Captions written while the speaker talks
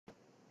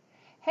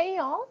Hey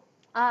y'all.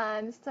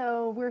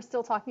 So we're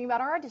still talking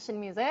about our audition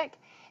music.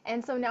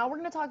 And so now we're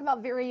going to talk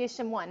about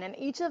variation one. And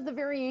each of the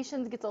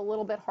variations gets a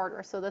little bit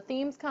harder. So the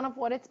theme's kind of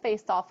what it's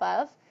based off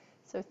of.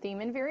 So theme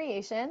and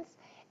variations.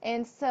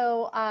 And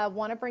so I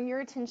want to bring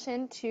your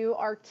attention to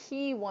our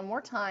key one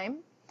more time.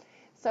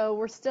 So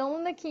we're still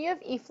in the key of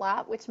E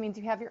flat, which means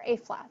you have your A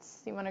flats.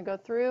 So you want to go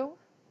through,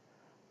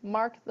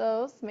 mark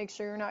those, make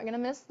sure you're not going to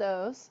miss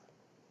those.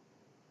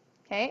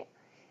 Okay?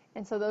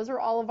 And so those are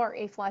all of our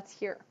A flats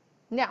here.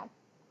 Now,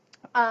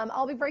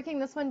 I'll be breaking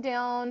this one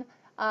down.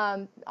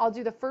 I'll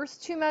do the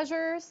first two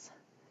measures,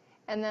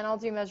 and then I'll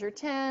do measure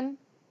 10,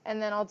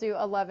 and then I'll do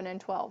 11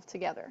 and 12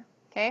 together,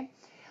 okay?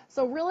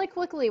 So really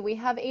quickly, we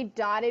have a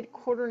dotted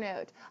quarter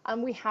note.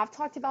 We have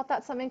talked about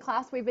that some in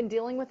class. We've been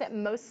dealing with it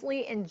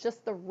mostly in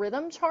just the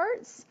rhythm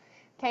charts,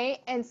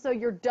 okay? And so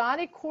your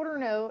dotted quarter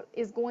note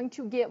is going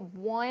to get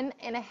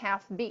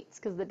 1.5 beats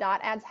because the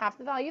dot adds half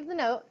the value of the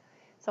note.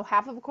 So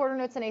half of a quarter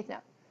note's an eighth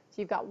note.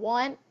 So you've got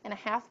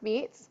 1.5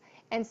 beats.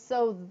 And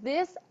so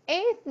this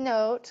eighth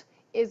note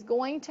is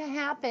going to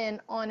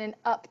happen on an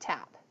up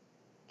tap,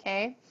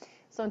 okay?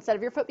 So instead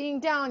of your foot being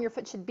down, your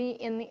foot should be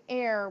in the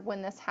air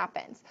when this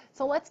happens.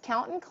 So let's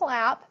count and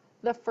clap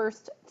the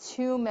first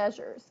two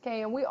measures,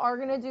 okay? And we are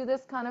going to do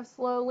this kind of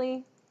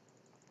slowly.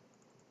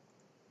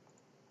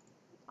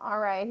 All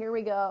right, here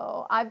we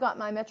go. I've got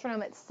my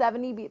metronome at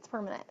 70 beats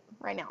per minute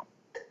right now.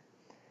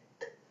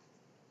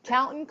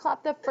 Count and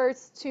clap the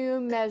first two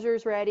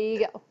measures.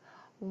 Ready, go.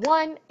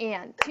 1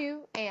 and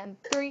 2 and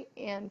 3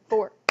 and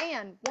 4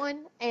 and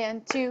 1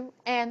 and 2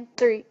 and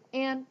 3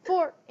 and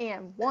 4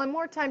 and one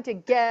more time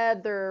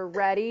together.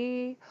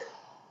 Ready?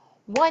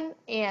 1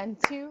 and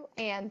 2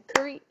 and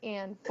 3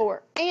 and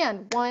 4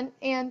 and 1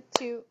 and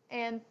 2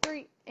 and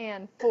 3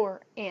 and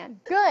 4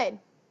 and good.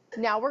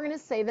 Now we're going to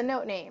say the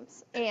note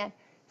names and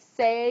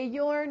say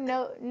your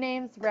note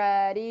names.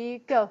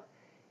 Ready? Go.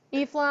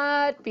 E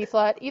flat, B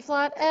flat, E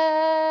flat,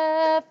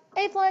 F,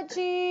 A flat,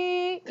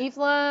 G, E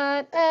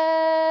flat,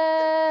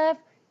 F.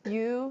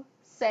 You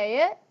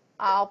say it,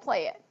 I'll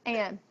play it.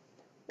 And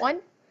 1,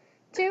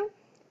 2,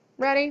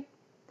 ready?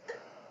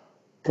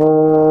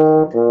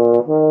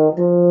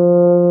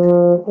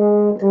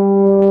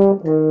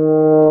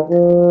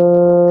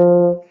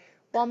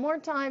 One more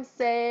time,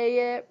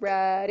 say it,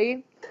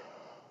 ready?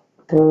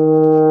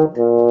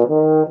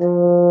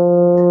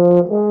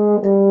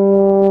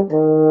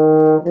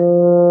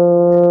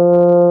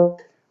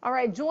 All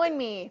right, join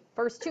me.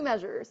 First two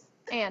measures.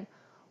 And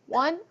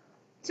 1,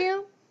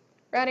 2,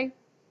 ready?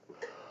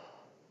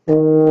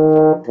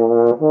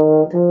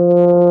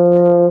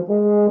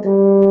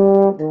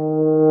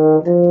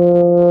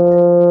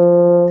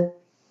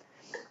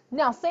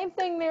 Now, same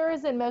thing there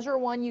is in measure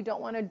 1. You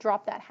don't want to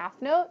drop that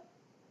half note.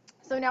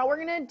 So now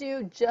we're going to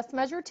do just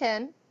measure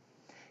 10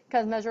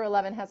 because measure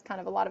 11 has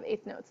kind of a lot of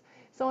eighth notes.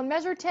 So in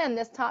measure 10,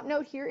 this top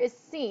note here is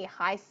C.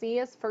 High C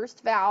is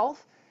first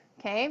valve,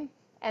 okay?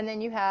 And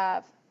then you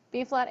have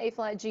B flat, A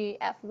flat, G,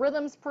 F.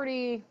 Rhythm's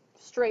pretty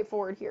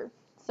straightforward here.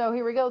 So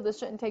here we go. This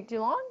shouldn't take too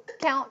long.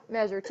 Count,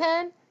 measure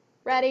 10.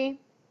 Ready?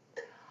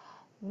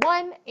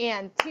 1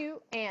 and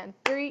 2 and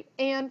 3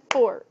 and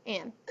 4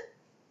 and.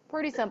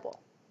 Pretty simple.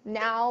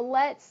 Now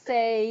let's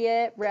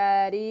say it.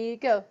 Ready?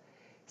 Go.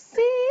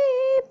 C,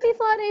 B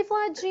flat, A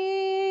flat,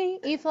 G,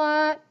 E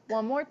flat.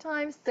 One more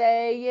time.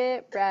 Say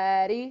it.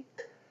 Ready?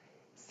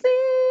 C,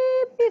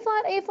 B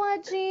flat, A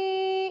flat,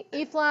 G,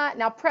 E flat.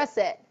 Now press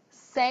it.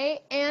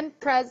 Say and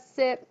press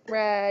it.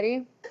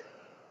 Ready?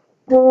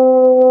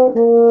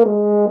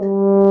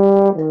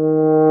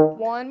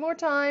 One more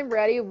time.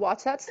 Ready?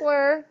 Watch that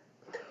slur.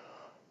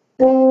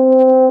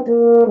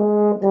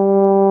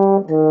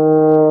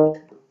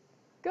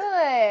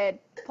 Good.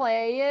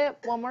 Play it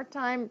one more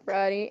time.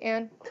 Ready?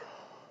 And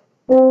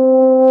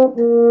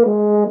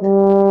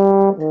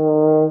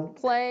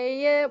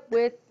play it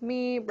with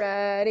me.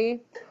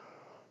 Ready?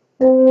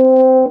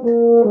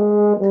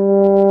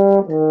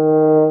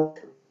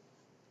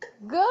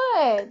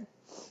 Good.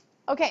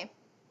 Okay.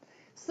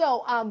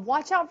 So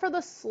watch out for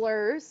the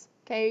slurs.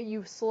 Okay,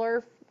 you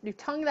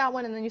tongue that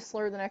one and then you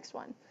slur the next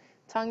one.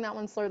 Tongue that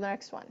one, slur the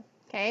next one.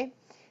 Okay.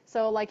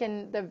 So like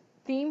in the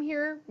theme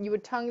here, you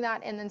would tongue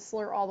that and then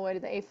slur all the way to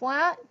the A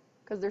flat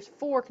because there's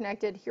 4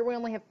 connected. Here we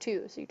only have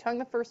 2. So you tongue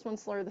the first one,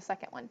 slur the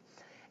second one.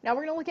 Now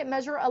we're going to look at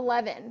measure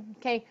 11,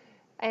 okay,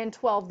 and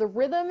 12. The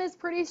rhythm is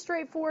pretty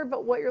straightforward,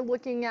 but what you're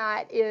looking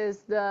at is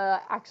the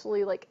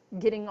actually like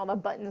getting all the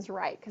buttons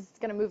right because it's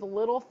going to move a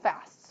little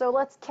fast. So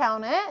let's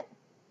count it.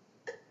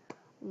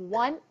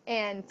 1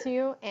 and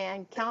 2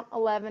 and count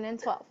 11 and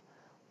 12.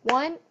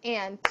 1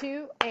 and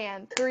 2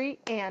 and 3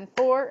 and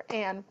 4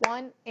 and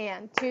 1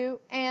 and 2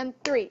 and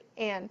 3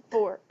 and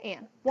 4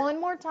 and.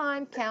 One more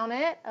time, count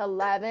it.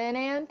 11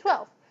 and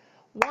 12.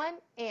 1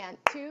 and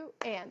 2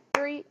 and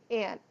 3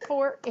 and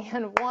 4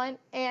 and 1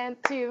 and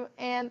 2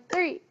 and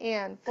 3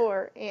 and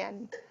 4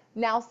 and.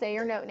 Now say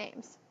your note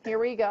names. Here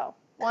we go.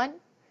 1,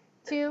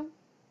 2,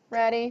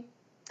 ready?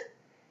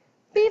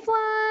 B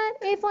flat,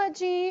 A flat,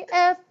 G,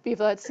 F, B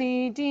flat,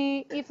 C,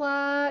 D, E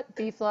flat,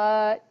 B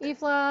flat, E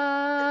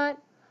flat.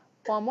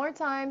 One more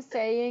time,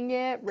 saying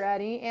it,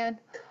 ready, and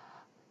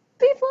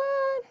B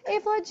flat, A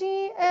flat,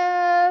 G,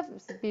 F,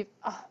 B,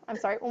 oh, I'm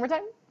sorry, one more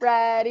time,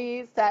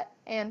 ready, set,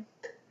 and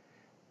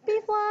B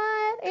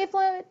flat, A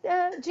flat,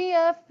 G,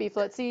 F, B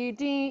flat, C,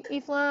 D, E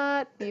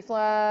flat, B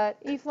flat,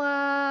 E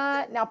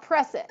flat. Now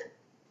press it.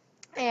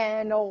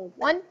 And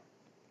 1,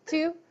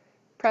 2,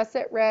 press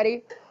it,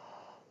 ready.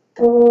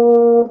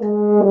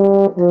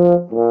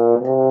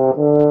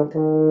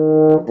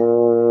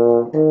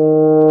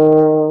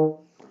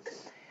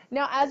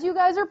 Now, as you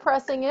guys are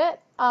pressing it,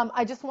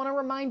 I just want to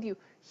remind you,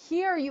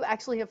 here you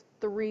actually have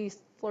 3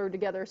 slurred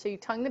together. So you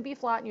tongue the B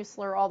flat and you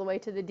slur all the way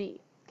to the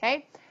D.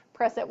 Okay?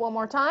 Press it one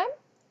more time.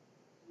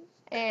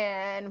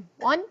 And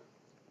 1,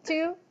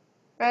 2,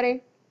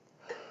 ready.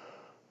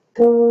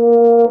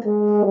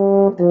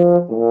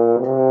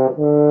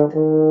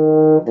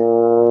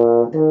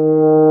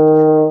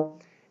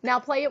 Now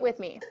play it with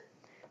me.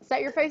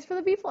 Set your face for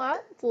the B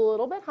flat. It's a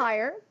little bit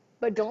higher,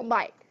 but don't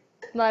bite.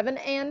 11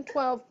 and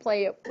 12,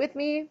 play it with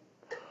me.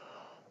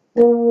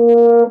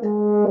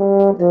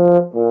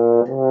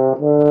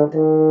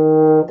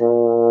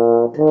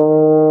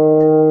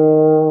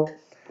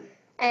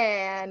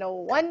 And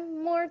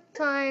one more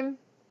time.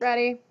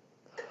 Ready?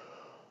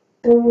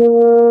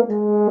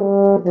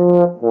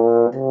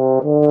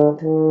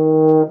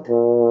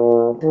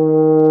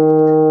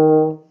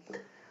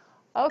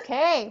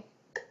 Okay.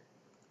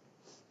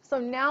 So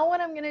now what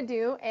I'm going to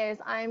do is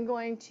I'm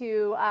going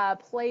to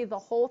play the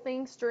whole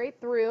thing straight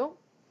through.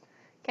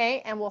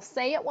 Okay, and we'll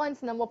say it once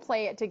and then we'll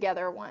play it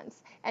together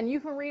once. And you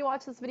can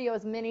rewatch this video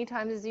as many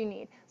times as you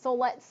need. So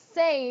let's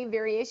say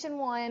variation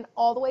 1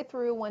 all the way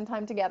through one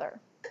time together.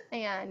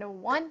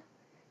 And 1,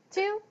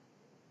 2,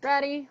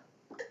 ready.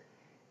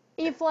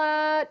 E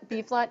flat,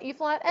 B flat, E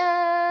flat,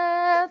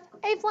 F,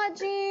 A flat,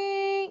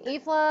 G, E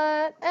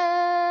flat,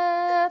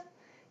 F,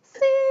 C,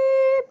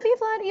 B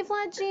flat, E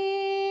flat,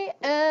 G,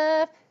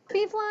 F,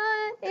 B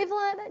flat, A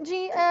flat,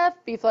 G, F,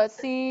 B flat,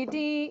 C,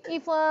 D, E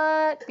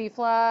flat, B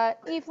flat,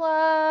 E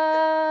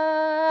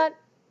flat.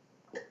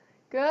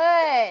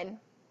 Good.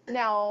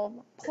 Now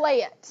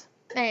play it.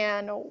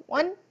 And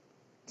 1,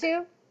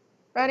 2,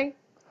 ready.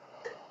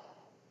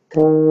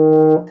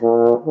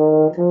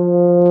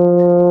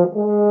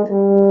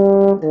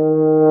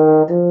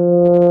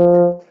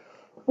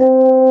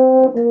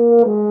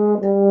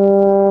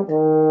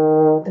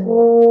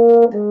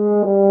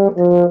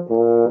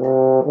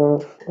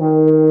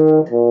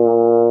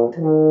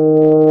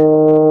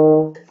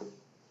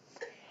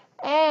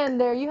 And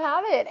there you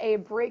have it, a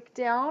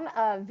breakdown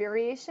of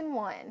variation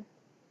 1.